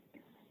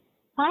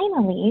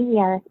finally, we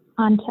are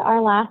on to our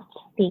last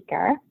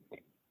speaker.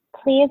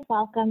 Please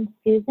welcome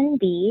Susan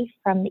B.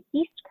 from the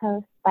East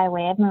Coast by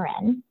way of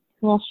Marin,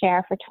 who will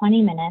share for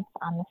 20 minutes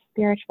on the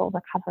spiritual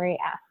recovery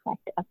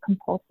aspect of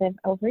compulsive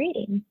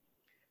overeating.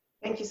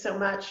 Thank you so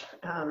much,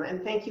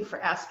 and thank you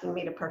for asking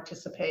me to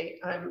participate.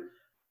 I'm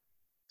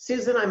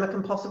Susan. I'm a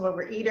compulsive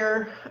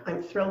overeater.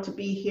 I'm thrilled to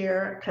be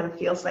here. It kind of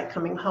feels like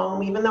coming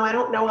home, even though I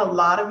don't know a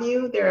lot of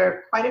you. There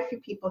are quite a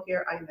few people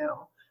here I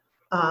know.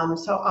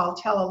 So I'll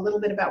tell a little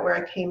bit about where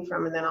I came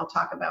from, and then I'll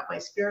talk about my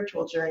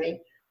spiritual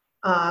journey.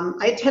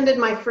 I attended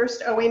my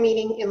first OA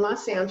meeting in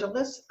Los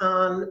Angeles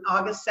on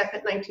August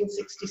 2nd,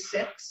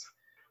 1966.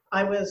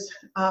 I was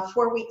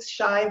 4 weeks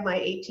shy of my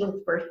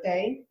 18th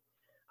birthday.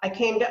 I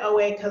came to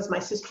OA because my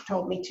sister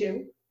told me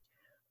to.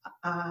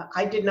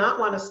 I did not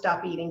want to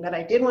stop eating, but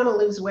I did want to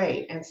lose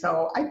weight. And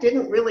so I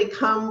didn't really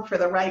come for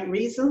the right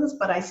reasons,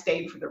 but I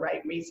stayed for the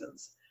right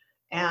reasons.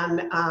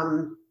 And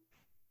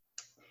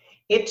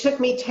it took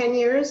me 10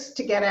 years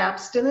to get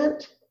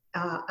abstinent.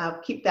 I'll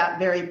keep that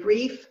very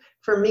brief.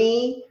 For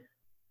me,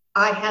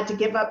 I had to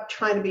give up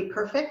trying to be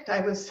perfect.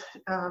 I was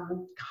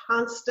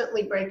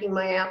constantly breaking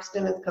my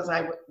abstinence because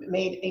I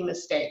made a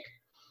mistake.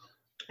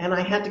 And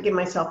I had to give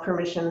myself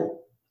permission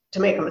to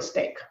make a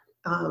mistake.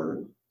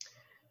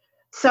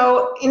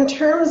 So in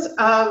terms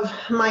of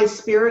my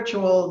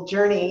spiritual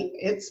journey,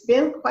 it's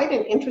been quite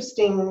an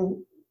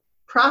interesting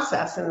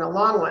process and a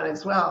long one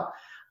as well.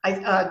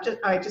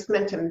 I just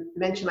meant to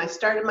mention I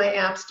started my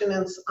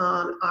abstinence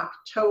on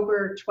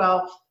October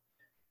 12th,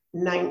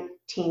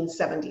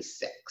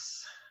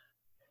 1976.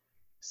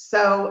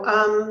 So,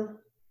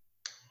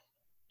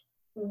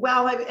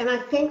 and I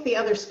thank the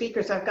other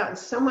speakers. I've gotten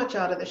so much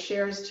out of the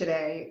shares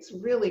today. It's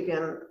really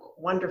been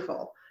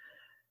wonderful.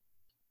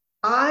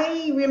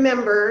 I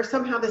remember,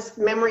 somehow this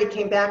memory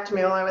came back to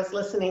me while I was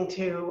listening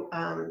to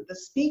the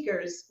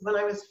speakers. When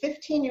I was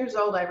 15 years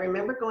old, I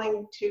remember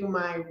going to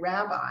my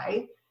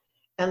rabbi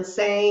and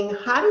saying,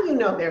 how do you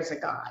know there's a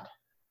God?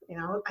 You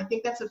know, I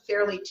think that's a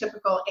fairly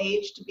typical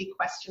age to be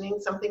questioning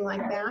something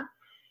like that.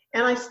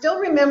 And I still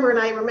remember, and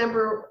I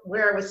remember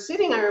where I was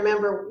sitting, I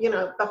remember, you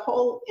know, the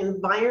whole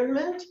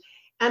environment.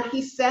 And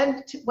he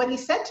said, what he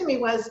said to me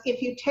was,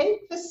 if you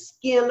take the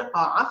skin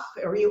off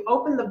or you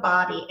open the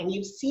body and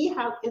you see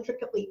how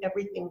intricately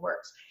everything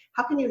works,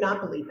 how can you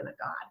not believe in a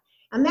God?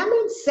 And that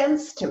made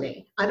sense to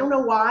me. I don't know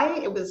why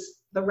it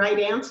was the right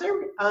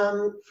answer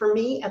for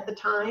me at the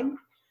time.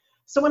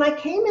 So when I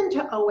came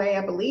into OA,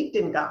 I believed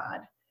in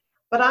God,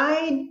 but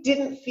I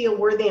didn't feel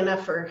worthy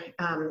enough for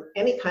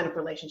any kind of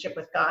relationship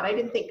with God. I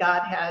didn't think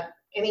God had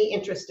any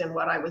interest in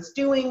what I was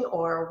doing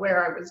or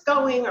where I was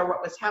going or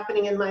what was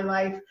happening in my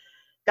life.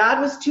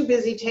 God was too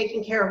busy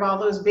taking care of all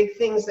those big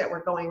things that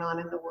were going on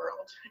in the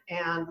world,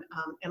 and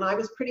I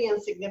was pretty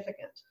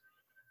insignificant.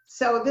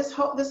 So this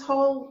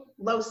whole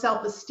low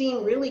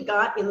self-esteem really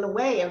got in the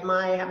way of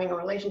my having a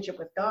relationship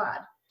with God.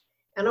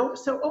 And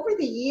so over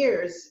the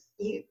years,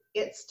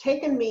 it's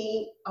taken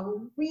me a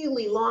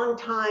really long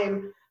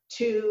time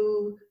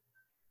to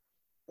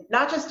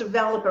not just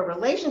develop a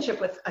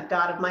relationship with a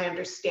God of my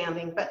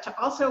understanding, but to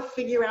also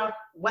figure out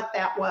what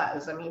that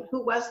was. I mean,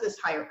 who was this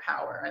higher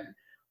power? And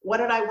what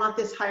did I want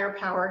this higher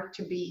power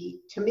to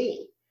be to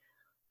me?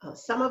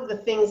 Some of the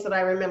things that I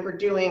remember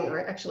doing,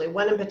 or actually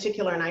one in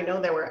particular, and I know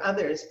there were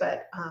others,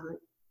 but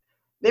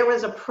there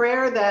was a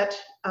prayer that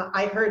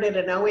I heard at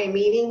an OA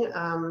meeting,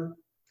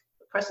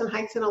 Crescent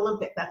Heights and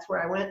Olympic, that's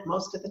where I went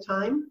most of the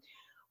time,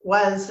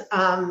 was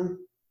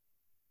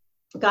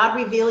God,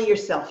 reveal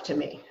yourself to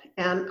me.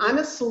 And I'm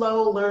a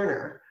slow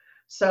learner.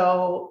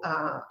 So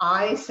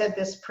I said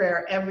this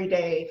prayer every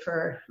day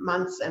for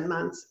months and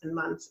months and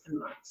months and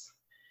months.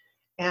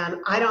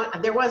 And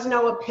there was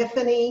no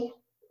epiphany,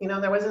 you know,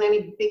 there wasn't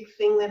any big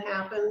thing that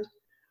happened.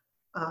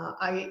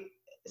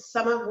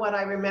 Some of what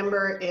I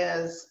remember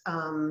is,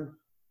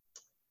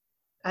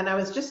 and I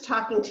was just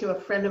talking to a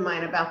friend of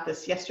mine about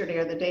this yesterday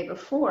or the day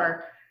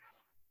before.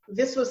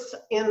 This was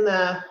in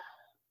the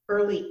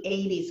early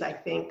 80s, I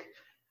think.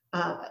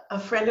 A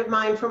friend of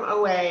mine from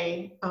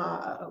OA,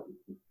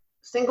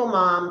 single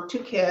mom, 2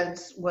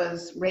 kids,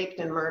 was raped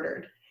and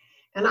murdered.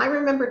 And I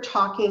remember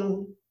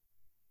talking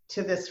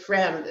to this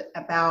friend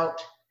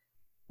about,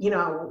 you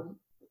know,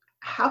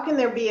 how can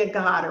there be a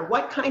God, or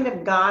what kind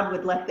of God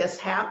would let this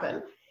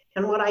happen?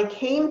 And what I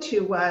came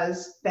to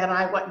was that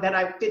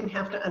I didn't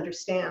have to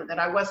understand, that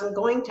I wasn't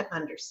going to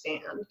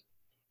understand,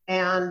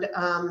 and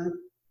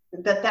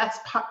that's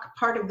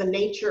part of the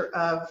nature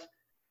of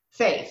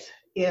faith,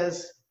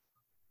 is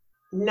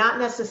not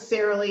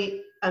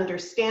necessarily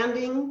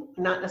understanding,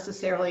 not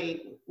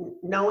necessarily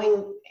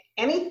knowing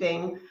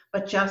anything,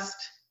 but just,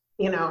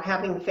 you know,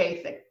 having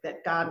faith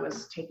that God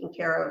was taking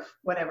care of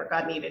whatever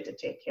God needed to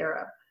take care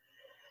of.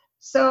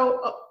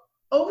 So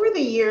over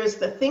the years,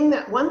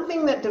 one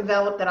thing that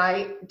developed that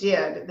I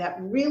did that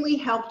really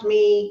helped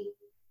me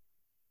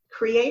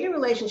create a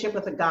relationship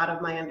with the God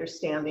of my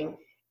understanding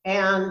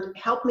and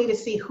helped me to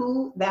see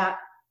who that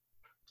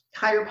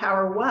higher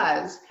power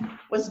was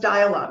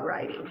dialogue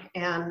writing.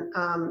 And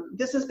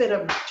this has been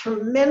a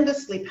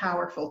tremendously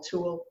powerful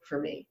tool for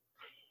me.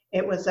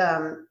 It was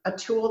a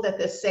tool that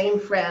this same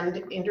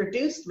friend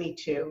introduced me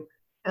to,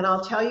 and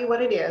I'll tell you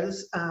what it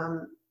is.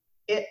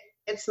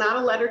 It's not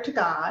a letter to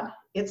God.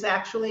 It's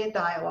actually a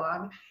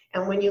dialogue.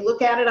 And when you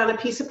look at it on a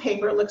piece of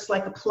paper, it looks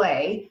like a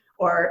play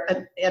or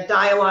a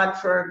dialogue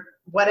for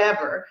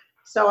whatever.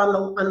 So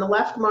on the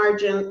left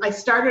margin, I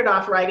started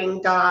off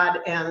writing God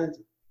and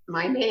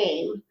my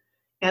name.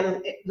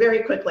 And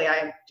very quickly,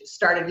 I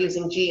started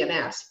using G and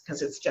S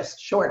because it's just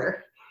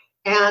shorter.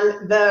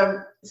 And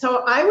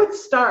so I'd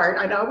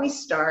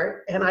always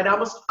start, and I'd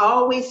almost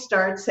always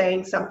start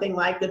saying something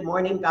like, "Good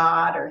morning,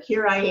 God," or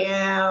 "Here I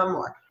am,"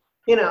 or,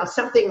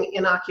 something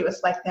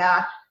innocuous like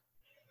that.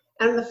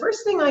 And the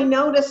first thing I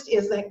noticed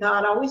is that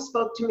God always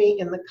spoke to me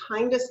in the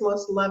kindest,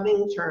 most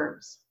loving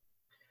terms.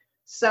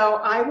 So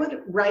I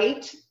would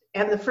write,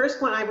 and the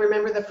first one I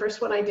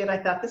did, I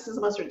thought, this is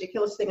the most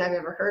ridiculous thing I've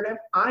ever heard of.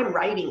 I'm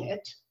writing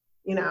it.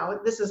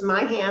 This is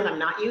my hand. I'm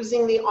not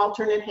using the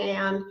alternate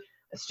hand.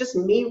 It's just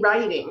me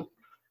writing.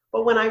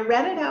 But when I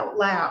read it out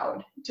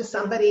loud to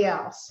somebody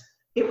else,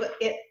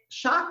 it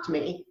shocked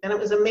me, and it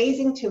was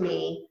amazing to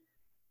me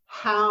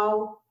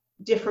how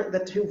different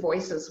the two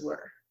voices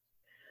were.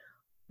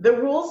 The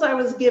rules I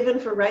was given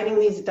for writing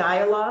these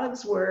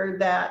dialogues were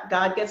that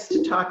God gets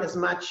to talk as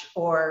much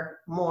or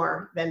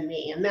more than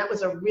me. And that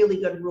was a really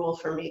good rule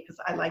for me because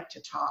I like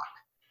to talk.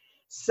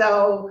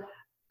 So,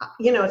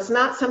 it's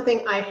not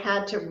something I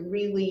had to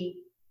really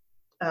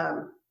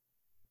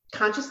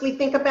consciously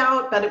think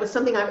about, but it was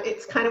something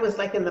it kind of was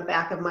like in the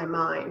back of my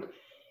mind.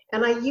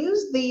 And I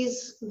used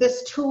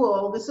this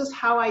tool. This is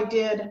how I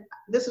did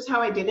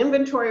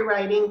inventory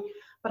writing.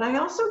 But I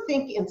also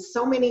think in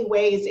so many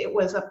ways it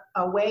was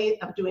a way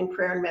of doing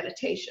prayer and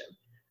meditation.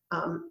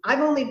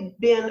 I've only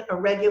been a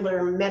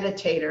regular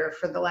meditator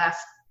for the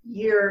last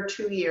year,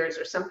 2 years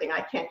or something.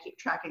 I can't keep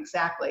track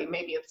exactly.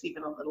 Maybe it's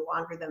even a little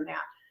longer than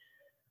that.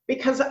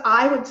 Because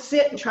I would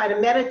sit and try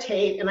to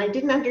meditate, and I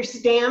didn't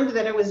understand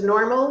that it was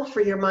normal for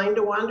your mind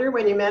to wander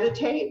when you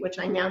meditate, which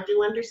I now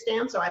do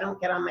understand, so I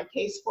don't get on my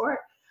case for it.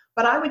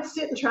 But I would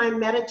sit and try and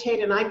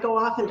meditate, and I'd go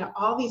off into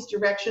all these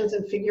directions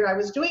and figure I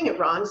was doing it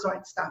wrong, so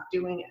I'd stop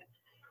doing it.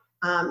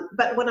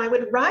 But when I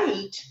would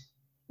write,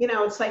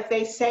 it's like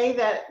they say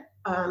that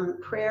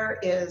prayer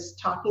is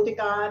talking to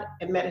God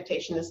and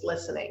meditation is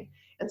listening.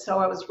 And so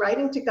I was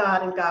writing to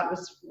God, and God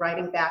was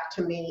writing back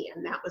to me,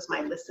 and that was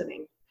my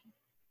listening.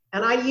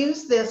 And I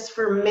use this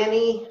for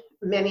many,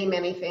 many,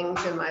 many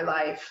things in my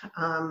life.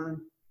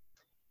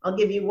 I'll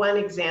give you one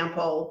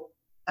example.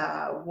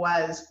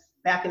 Was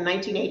back in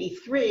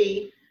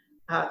 1983,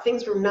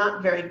 things were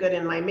not very good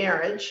in my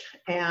marriage,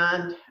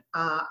 and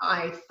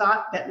I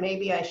thought that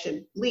maybe I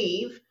should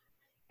leave,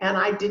 and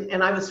I didn't,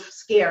 and I was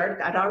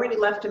scared. I'd already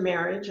left a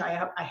marriage.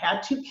 I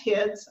had 2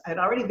 kids. I'd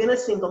already been a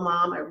single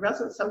mom. It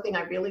wasn't something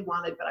I really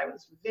wanted, but I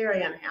was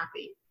very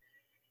unhappy.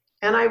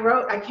 And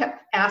I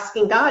kept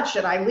asking God,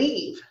 should I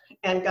leave?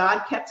 And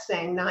God kept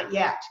saying, not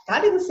yet.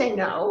 God didn't say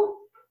no.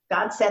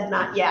 God said,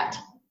 not yet.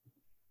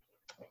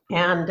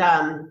 And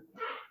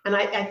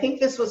I think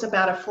this was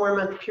about a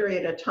 4-month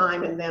period of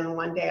time. And then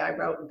one day I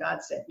wrote and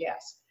God said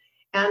yes.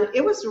 And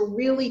it was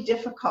really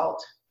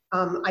difficult.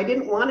 I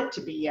didn't want it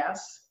to be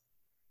yes.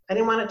 I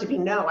didn't want it to be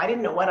no. I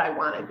didn't know what I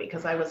wanted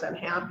because I was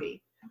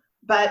unhappy.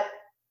 But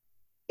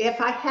if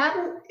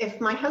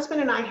my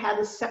husband and I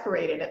hadn't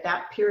separated at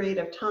that period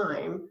of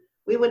time,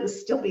 we wouldn't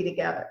still be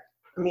together.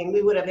 I mean,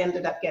 we would have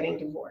ended up getting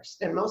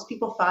divorced. And most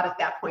people thought at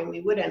that point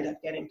we would end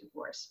up getting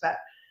divorced. But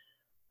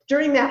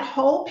during that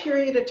whole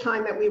period of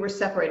time that we were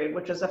separated,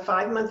 which was a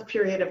 5-month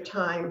period of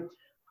time,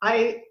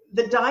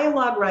 the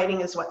dialogue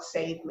writing is what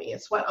saved me.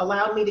 It's what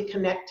allowed me to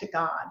connect to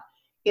God.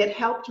 It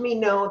helped me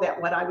know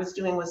that what I was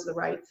doing was the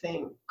right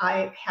thing.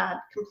 I had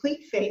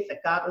complete faith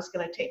that God was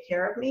going to take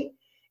care of me,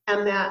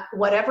 and that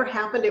whatever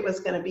happened, it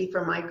was going to be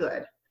for my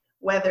good,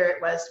 whether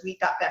it was we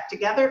got back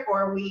together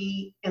or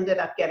we ended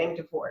up getting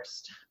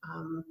divorced.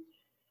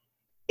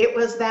 It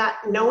was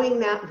that knowing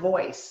that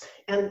voice.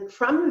 And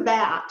from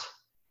that,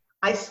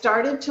 I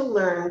started to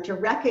learn to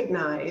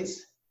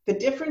recognize the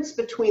difference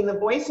between the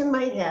voice in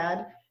my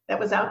head that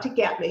was out to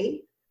get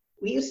me.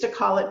 We used to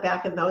call it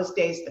back in those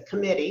days the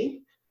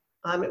committee.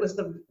 It was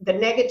the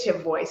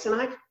negative voice. And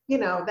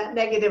that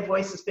negative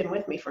voice has been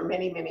with me for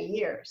many, many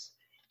years.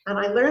 And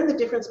I learned the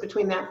difference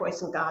between that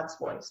voice and God's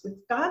voice.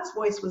 God's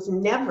voice was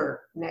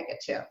never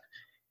negative.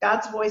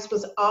 God's voice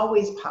was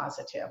always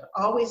positive,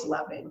 always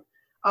loving,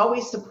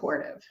 always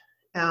supportive,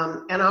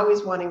 and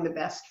always wanting the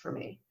best for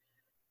me.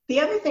 The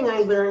other thing I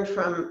learned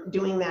from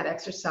doing that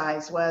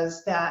exercise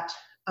was that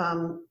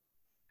I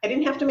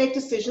didn't have to make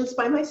decisions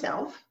by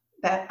myself,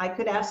 that I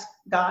could ask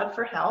God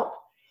for help,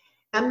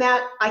 and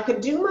that I could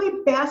do my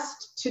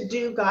best to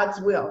do God's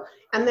will.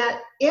 And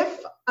that if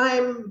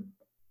I'm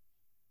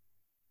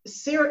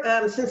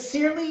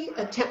sincerely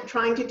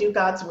trying to do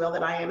God's will,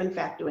 that I am in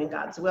fact doing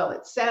God's will.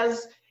 It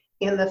says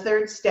in the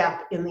 3rd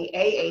step in the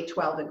AA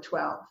 12 and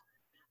 12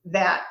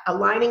 that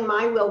aligning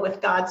my will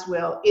with God's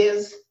will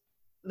is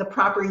the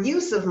proper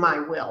use of my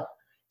will,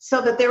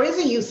 so that there is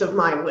a use of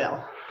my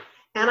will.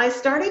 And I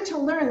started to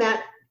learn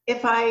that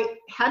if I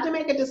had to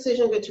make a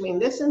decision between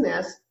this and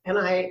this, and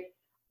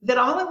that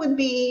all it would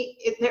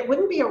be, there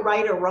wouldn't be a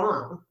right or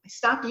wrong. I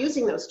stopped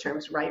using those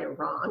terms, right or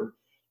wrong.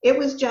 It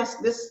was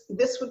just this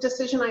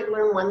decision I'd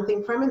learn one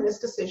thing from, and this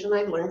decision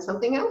I'd learn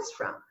something else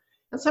from.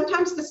 And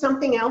sometimes the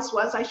something else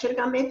was I should have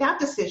gone made that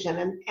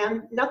decision,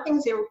 and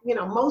nothing's,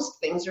 most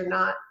things are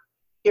not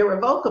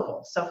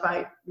irrevocable. So if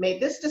I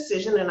made this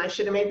decision and I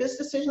should have made this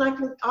decision, I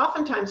can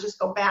oftentimes just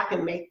go back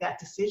and make that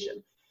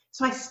decision.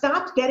 So I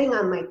stopped getting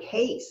on my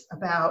case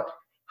about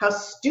how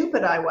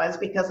stupid I was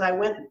because I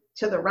went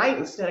to the right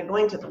instead of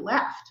going to the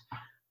left.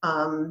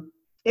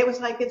 It was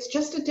like, it's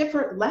just a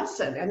different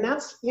lesson. And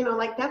that's,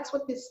 that's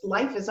what this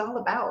life is all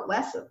about,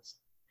 lessons.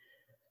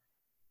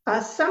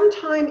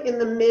 Sometime in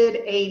the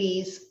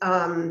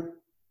mid-'80s,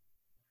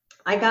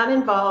 I got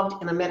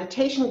involved in a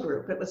meditation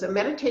group. It was a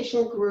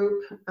meditation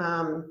group.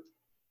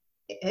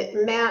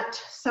 It met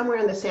somewhere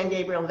in the San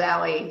Gabriel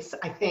Valley,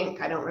 I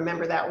think. I don't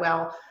remember that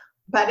well.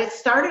 But it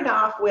started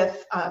off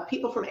with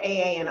people from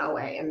AA and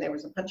OA, and there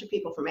was a bunch of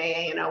people from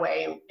AA and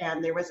OA,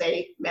 and there was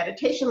a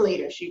meditation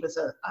leader. She was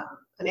an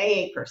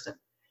AA person.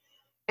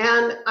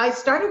 And I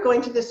started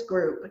going to this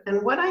group,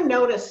 and what I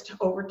noticed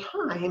over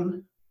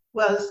time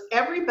was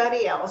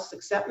everybody else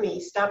except me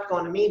stopped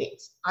going to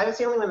meetings. I was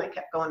the only one that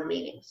kept going to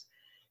meetings.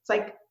 It's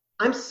like,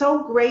 I'm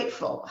so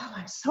grateful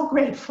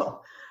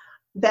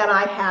that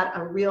I had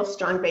a real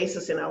strong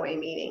basis in OA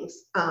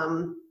meetings.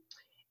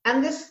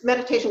 And this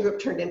meditation group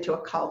turned into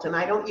a cult, and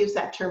I don't use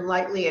that term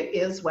lightly. It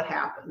is what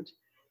happened.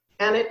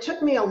 And it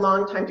took me a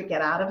long time to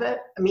get out of it.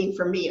 I mean,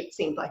 for me, it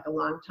seemed like a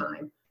long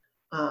time.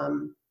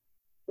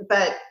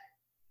 But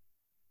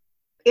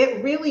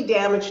it really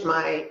damaged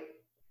my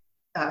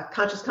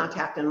conscious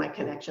contact and my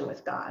connection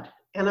with God.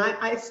 And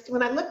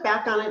when I look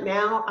back on it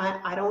now,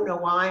 I don't know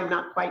why. I'm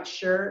not quite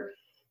sure,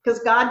 because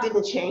God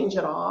didn't change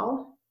at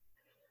all.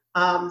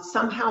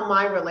 Somehow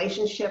my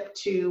relationship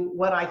to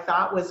what I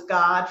thought was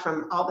God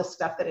from all the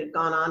stuff that had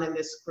gone on in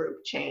this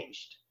group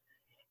changed.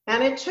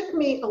 And it took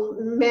me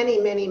many,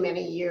 many,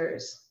 many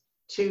years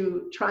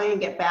to try and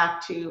get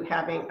back to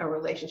having a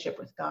relationship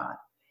with God.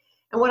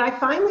 And what I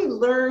finally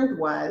learned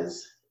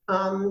was,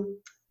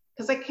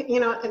 because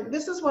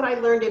this is what I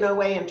learned in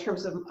OA in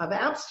terms of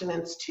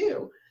abstinence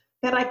too,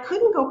 that I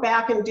couldn't go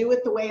back and do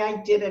it the way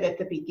I did it at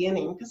the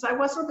beginning, because I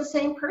wasn't the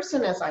same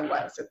person as I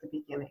was at the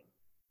beginning.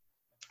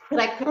 That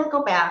I couldn't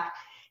go back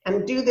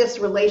and do this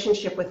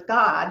relationship with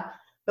God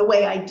the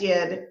way I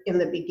did in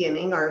the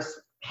beginning or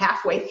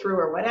halfway through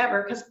or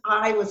whatever, because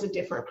I was a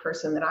different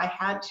person, that I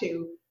had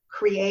to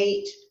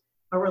create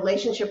a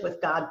relationship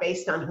with God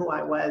based on who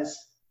I was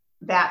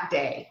that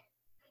day.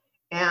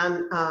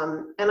 And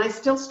I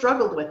still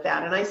struggled with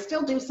that, and I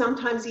still do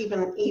sometimes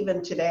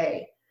even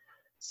today.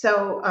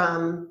 So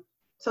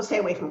stay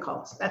away from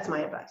cults. That's my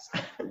advice.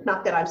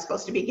 Not that I'm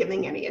supposed to be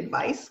giving any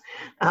advice,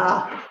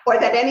 or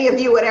that any of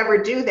you would ever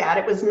do that.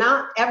 It was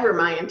not ever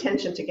my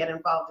intention to get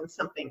involved in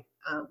something.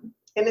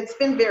 And it's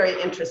been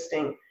very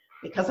interesting,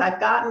 because I've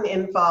gotten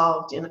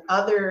involved in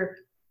other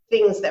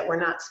things that were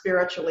not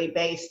spiritually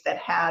based, that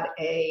had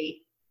a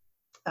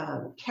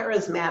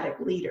charismatic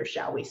leader,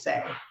 shall we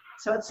say.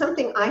 So it's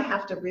something I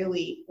have to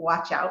really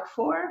watch out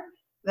for,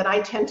 that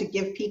I tend to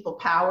give people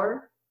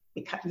power,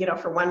 because,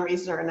 for one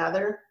reason or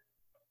another.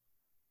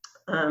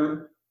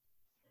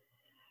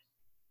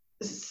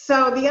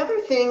 So the other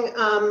thing,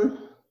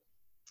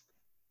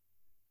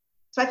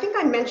 so I think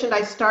I mentioned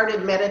I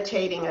started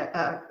meditating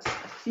a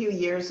few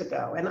years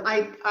ago, and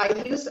I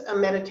use a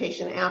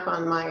meditation app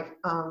on my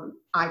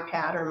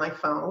iPad or my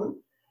phone,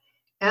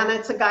 and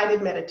it's a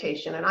guided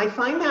meditation. And I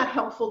find that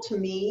helpful to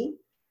me,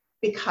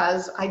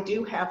 because I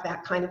do have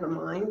that kind of a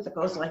mind that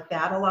goes like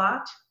that a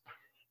lot.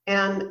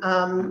 And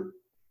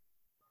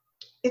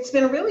it's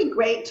been really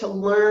great to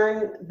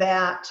learn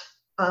that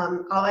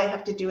all I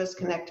have to do is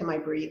connect to my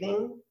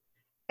breathing,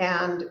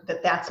 and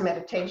that's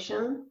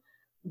meditation,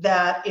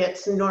 that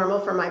it's normal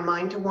for my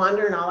mind to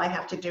wander, and all I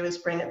have to do is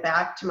bring it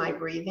back to my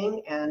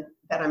breathing, and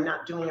that I'm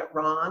not doing it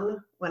wrong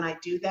when I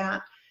do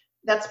that.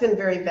 That's been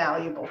very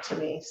valuable to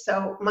me.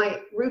 So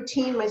my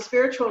routine, my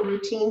spiritual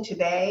routine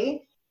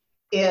today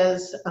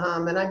is,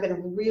 and I've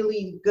been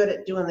really good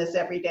at doing this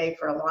every day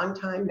for a long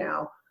time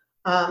now.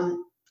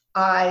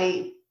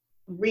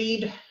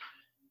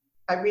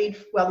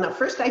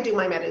 First I do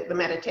the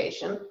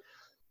meditation,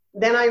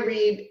 then I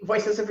read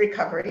Voices of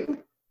Recovery.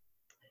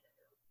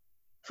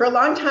 For a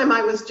long time,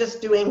 I was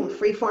just doing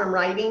free-form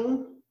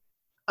writing,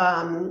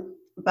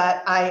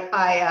 but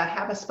I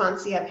have a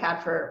sponsee I've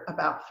had for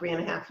about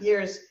 3.5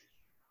 years,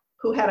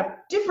 who had a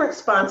different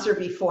sponsor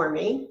before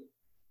me,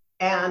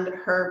 and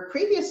her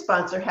previous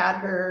sponsor had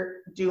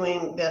her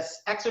doing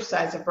this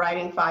exercise of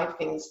writing 5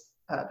 things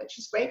that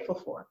she's grateful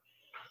for.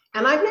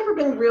 And I've never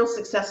been real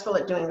successful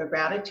at doing a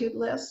gratitude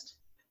list.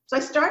 So I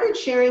started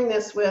sharing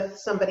this with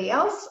somebody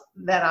else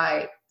that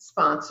I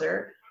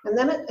sponsor, and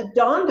then it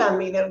dawned on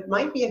me that it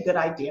might be a good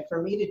idea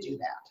for me to do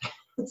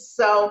that.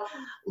 So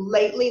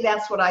lately,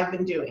 that's what I've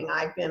been doing.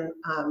 I've been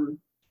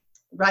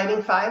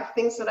writing 5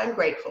 things that I'm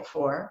grateful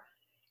for,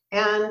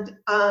 And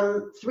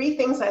 3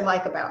 things I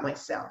like about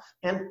myself.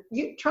 And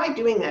you try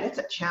doing that. It's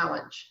a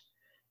challenge.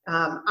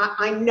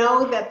 I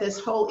know that this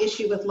whole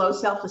issue with low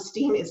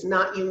self-esteem is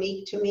not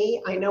unique to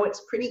me. I know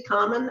it's pretty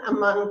common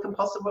among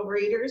compulsive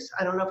overeaters.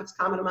 I don't know if it's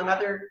common among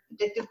other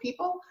addictive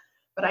people,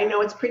 but I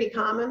know it's pretty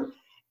common.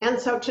 And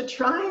so to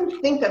try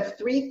and think of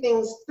 3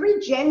 things,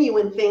 3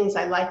 genuine things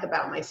I like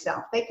about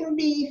myself. They can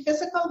be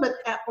physical,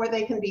 or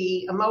they can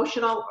be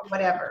emotional, or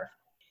whatever.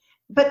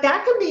 But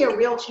that can be a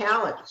real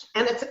challenge.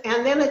 And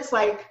then it's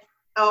like,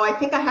 oh, I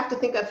think I have to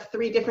think of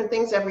 3 different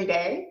things every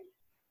day.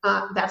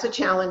 That's a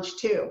challenge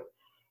too.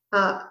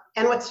 And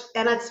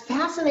it's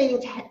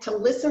fascinating to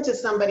listen to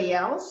somebody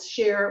else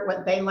share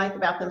what they like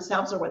about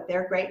themselves or what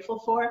they're grateful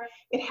for.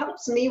 It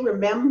helps me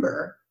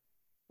remember,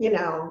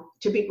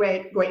 to be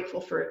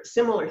grateful for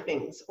similar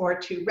things, or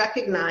to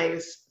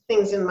recognize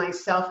things in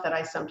myself that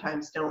I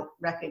sometimes don't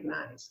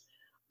recognize.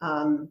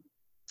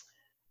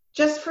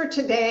 Just for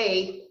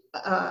today,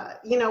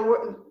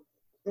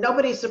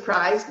 nobody's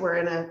surprised we're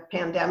in a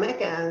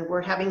pandemic and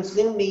we're having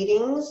Zoom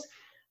meetings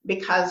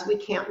because we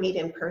can't meet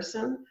in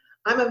person.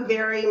 I'm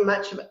very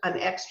much an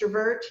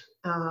extrovert.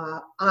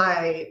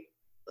 I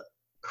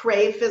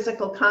crave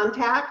physical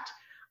contact.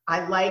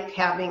 I like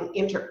having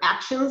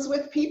interactions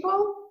with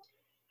people.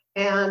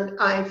 And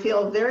I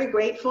feel very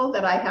grateful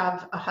that I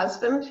have a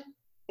husband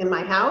in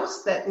my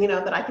house that,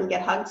 that I can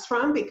get hugs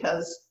from,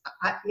 because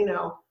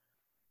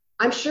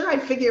I'm sure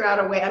I'd figure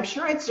out a way. I'm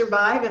sure I'd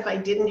survive if I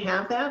didn't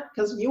have that,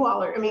 because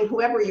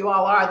whoever you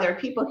all are, there are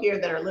people here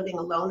that are living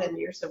alone and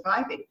you're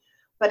surviving.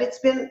 But it's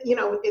been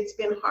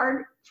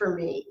hard for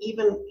me,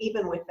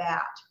 even with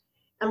that.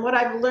 And what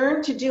I've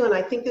learned to do, and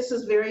I think this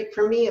is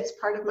for me, it's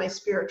part of my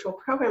spiritual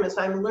program, is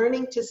I'm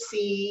learning to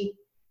see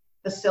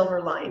the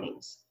silver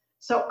linings.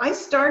 So I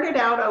started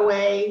out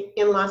OA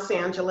in Los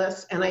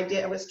Angeles, and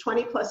I was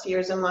 20 plus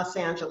years in Los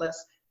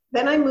Angeles.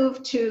 Then I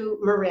moved to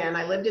Marin.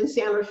 I lived in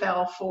San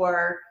Rafael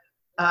for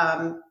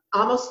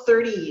almost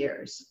 30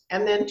 years.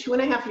 And then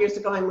 2.5 years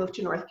ago, I moved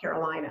to North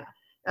Carolina.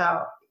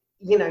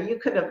 You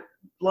could have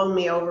blown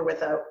me over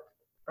with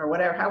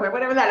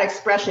whatever that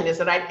expression is,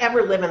 that I'd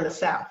ever live in the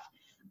South.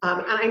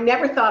 And I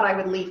never thought I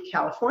would leave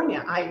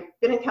California. I've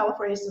been in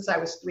California since I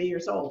was 3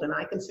 years old, and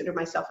I consider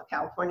myself a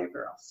California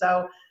girl.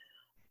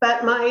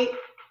 But my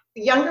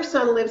younger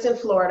son lives in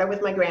Florida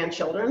with my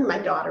grandchildren, my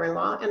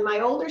daughter-in-law, and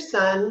my older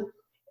son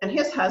and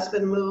his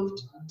husband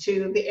moved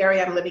to the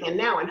area I'm living in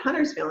now, in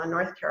Huntersville in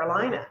North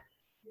Carolina.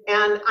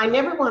 And I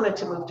never wanted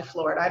to move to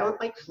Florida. I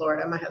don't like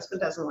Florida. My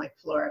husband doesn't like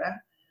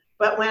Florida.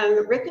 But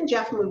when Rick and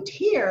Jeff moved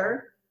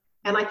here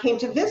and I came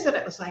to visit,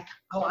 it was like,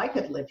 oh, I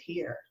could live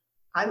here.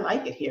 I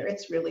like it here.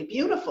 It's really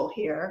beautiful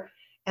here.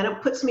 And it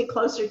puts me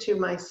closer to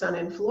my son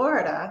in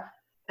Florida.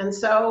 And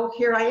so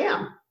here I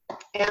am.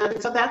 And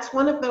so that's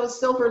one of those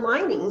silver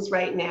linings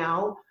right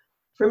now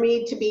for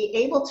me, to be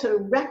able to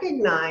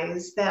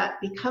recognize that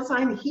because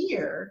I'm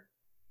here,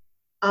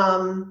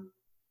 I'm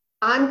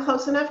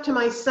close enough to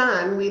my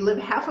son. We live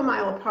half a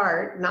mile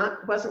apart.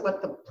 Wasn't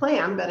what the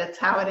plan, but it's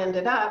how it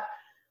ended up,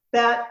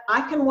 that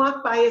I can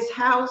walk by his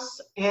house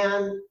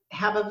and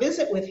have a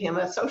visit with him,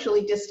 a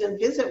socially distant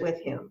visit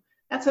with him.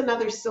 That's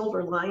another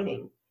silver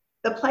lining.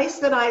 The place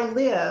that I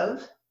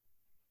live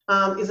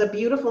is a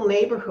beautiful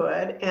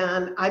neighborhood,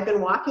 and I've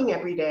been walking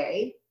every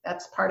day.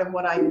 That's part of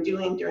what I'm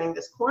doing during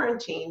this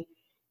quarantine.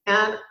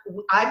 And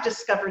I've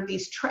discovered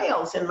these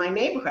trails in my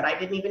neighborhood. I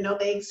didn't even know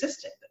they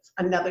existed. That's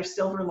another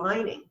silver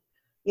lining,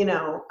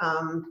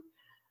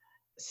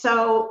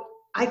 So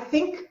I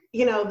think,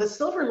 the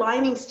silver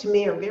linings to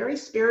me are very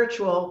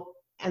spiritual,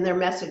 and their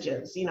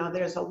messages.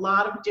 There's a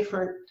lot of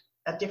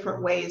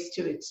different ways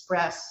to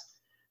express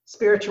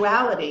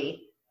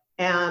spirituality.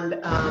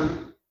 And,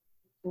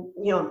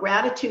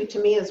 gratitude to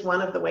me is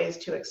one of the ways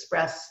to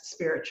express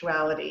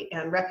spirituality,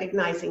 and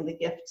recognizing the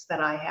gifts that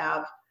I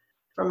have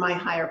from my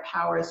higher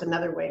power is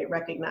another way to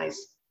recognize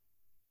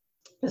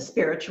the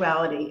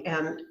spirituality.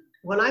 And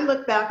when I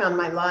look back on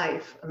my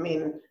life,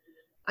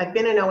 I've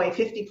been in OA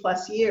 50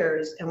 plus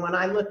years. And when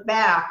I look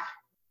back,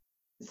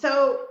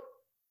 so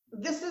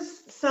this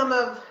is some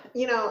of,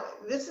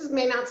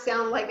 may not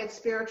sound like it's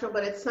spiritual,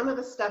 but it's some of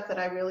the stuff that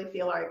I really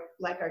feel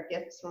like are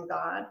gifts from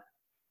God. I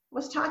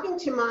was talking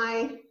to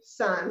my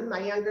son, my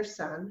younger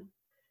son,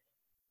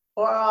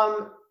 or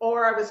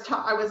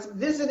I was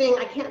visiting.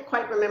 I can't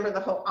quite remember the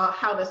whole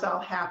how this all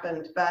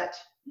happened, but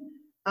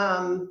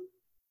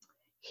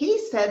he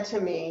said to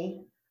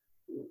me,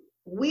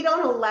 "We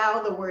don't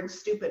allow the word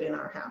stupid in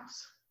our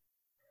house."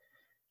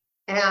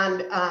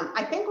 And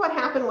I think what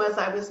happened was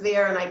I was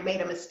there and I'd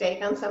made a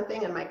mistake on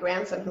something, and my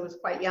grandson, who was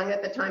quite young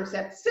at the time,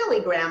 said,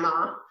 "Silly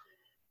grandma."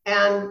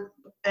 And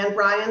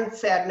Brian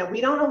said, "No, we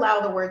don't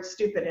allow the word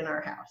stupid in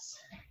our house."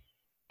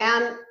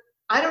 And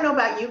I don't know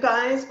about you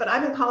guys, but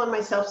I've been calling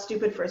myself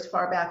stupid for as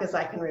far back as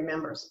I can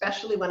remember,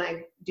 especially when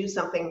I do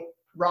something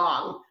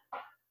wrong.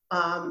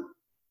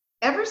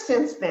 Ever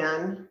since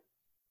then,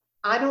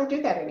 I don't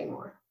do that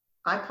anymore.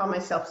 I call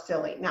myself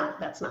silly. Now,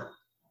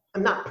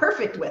 I'm not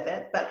perfect with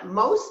it, but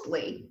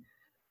mostly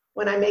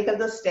when I make a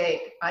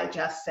mistake, I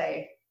just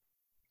say,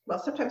 well,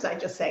 sometimes I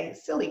just say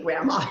silly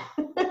grandma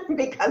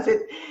because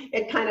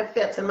it kind of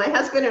fits. And my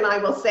husband and I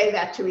will say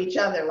that to each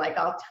other. Like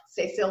I'll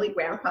say silly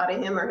grandpa to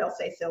him, or he'll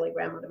say silly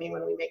grandma to me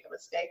when we make a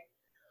mistake.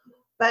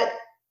 But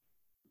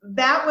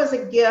that was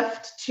a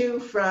gift too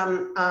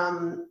from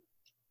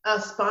a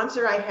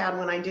sponsor I had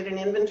when I did an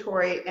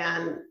inventory,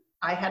 and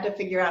I had to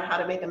figure out how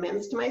to make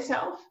amends to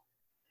myself.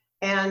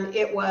 And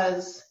it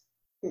was,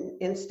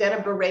 instead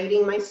of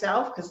berating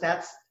myself, because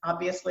that's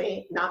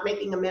obviously not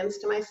making amends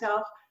to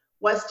myself,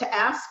 was to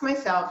ask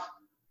myself,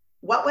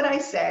 what would I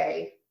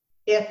say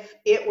if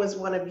it was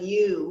one of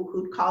you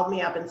who'd called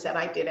me up and said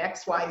I did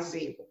X, Y,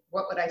 Z?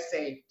 What would I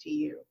say to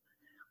you?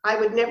 I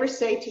would never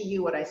say to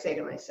you what I say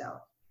to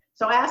myself.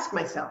 So I ask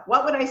myself,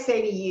 what would I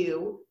say to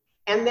you?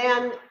 And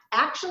then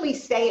actually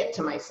say it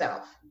to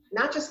myself.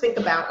 Not just think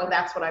about, oh,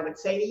 that's what I would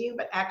say to you,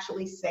 but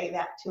actually say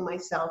that to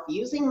myself,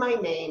 using my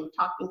name,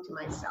 talking to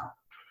myself.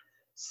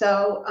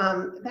 So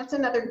that's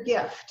another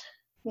gift.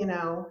 You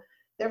know,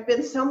 there have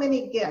been so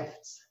many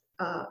gifts.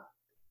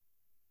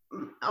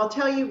 I'll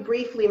tell you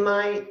briefly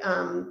my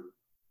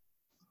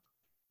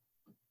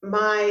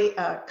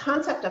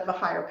concept of a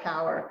higher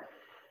power,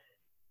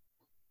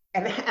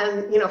 and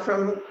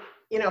from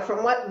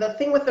what the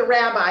thing with the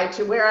rabbi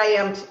to where I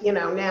am,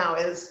 now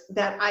is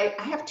that I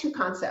have two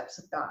concepts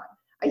of God.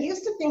 I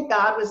used to think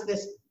God was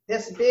this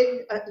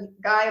big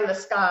guy in the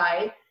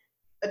sky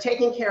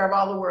taking care of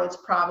all the world's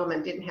problem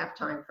and didn't have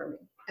time for me.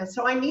 And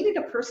so I needed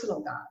a personal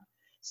God.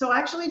 So I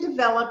actually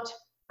developed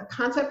a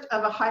concept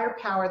of a higher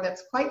power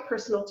that's quite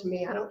personal to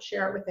me. I don't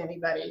share it with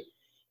anybody.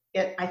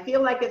 I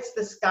feel like it's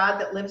this God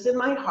that lives in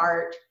my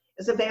heart,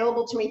 is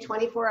available to me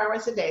 24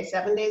 hours a day,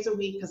 7 days a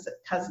week,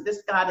 because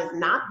this God is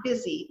not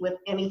busy with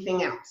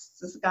anything else.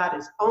 This God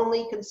is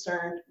only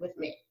concerned with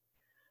me.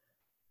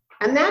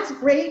 And that's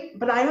great,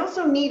 but I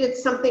also needed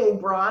something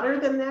broader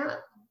than that.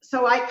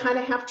 So I kind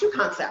of have two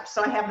concepts.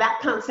 So I have that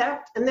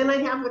concept, and then I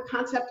have the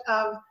concept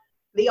of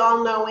the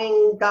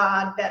all-knowing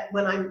God, that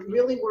when I'm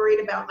really worried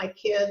about my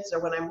kids,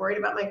 or when I'm worried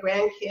about my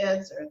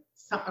grandkids, or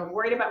I'm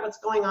worried about what's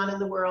going on in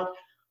the world,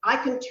 I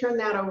can turn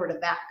that over to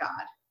that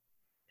God.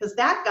 Because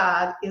that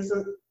God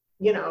isn't,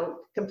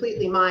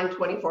 completely mine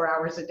 24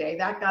 hours a day.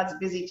 That God's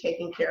busy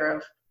taking care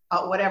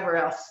of whatever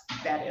else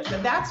that is.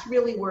 And that's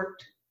really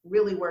worked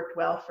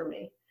well for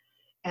me.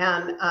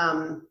 And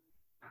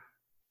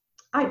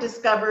I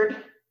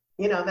discovered,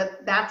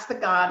 that's the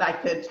God I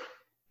could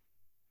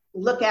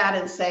look at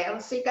and say, oh,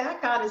 see,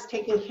 that God is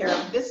taking care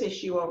of this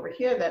issue over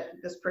here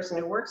that this person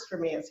who works for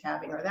me is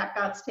having, or that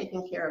God's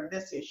taking care of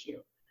this issue.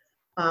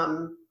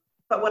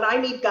 But when I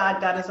need God,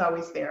 God is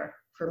always there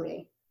for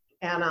me.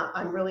 And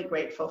I'm really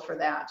grateful for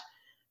that.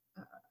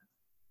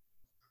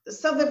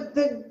 So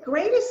the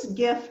greatest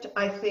gift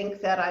I think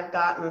that I've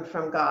gotten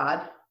from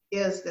God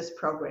is this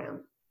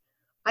program.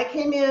 I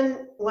came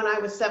in when I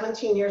was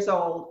 17 years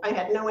old. I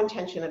had no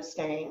intention of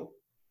staying.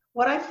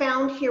 What I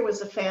found here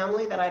was a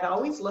family that I'd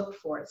always looked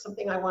for. It's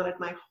something I wanted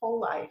my whole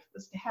life,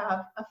 was to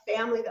have a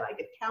family that I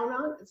could count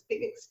on, this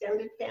big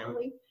extended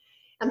family.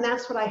 And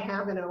that's what I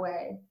have in a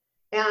way.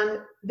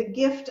 And the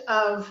gift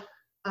of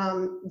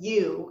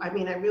you, I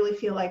really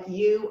feel like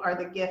you are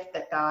the gift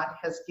that God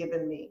has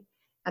given me.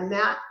 And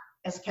that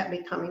has kept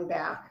me coming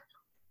back.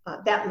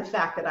 That and the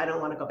fact that I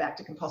don't want to go back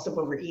to compulsive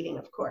overeating,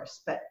 of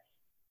course, but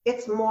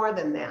it's more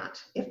than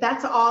that. If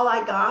that's all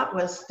I got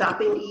was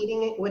stopping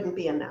eating, it wouldn't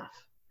be enough.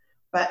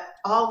 But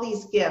all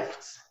these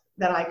gifts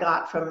that I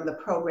got from the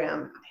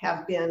program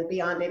have been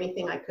beyond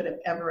anything I could have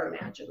ever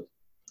imagined.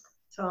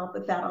 So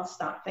with that, I'll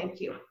stop. Thank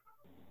you.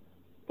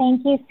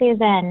 Thank you,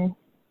 Susan.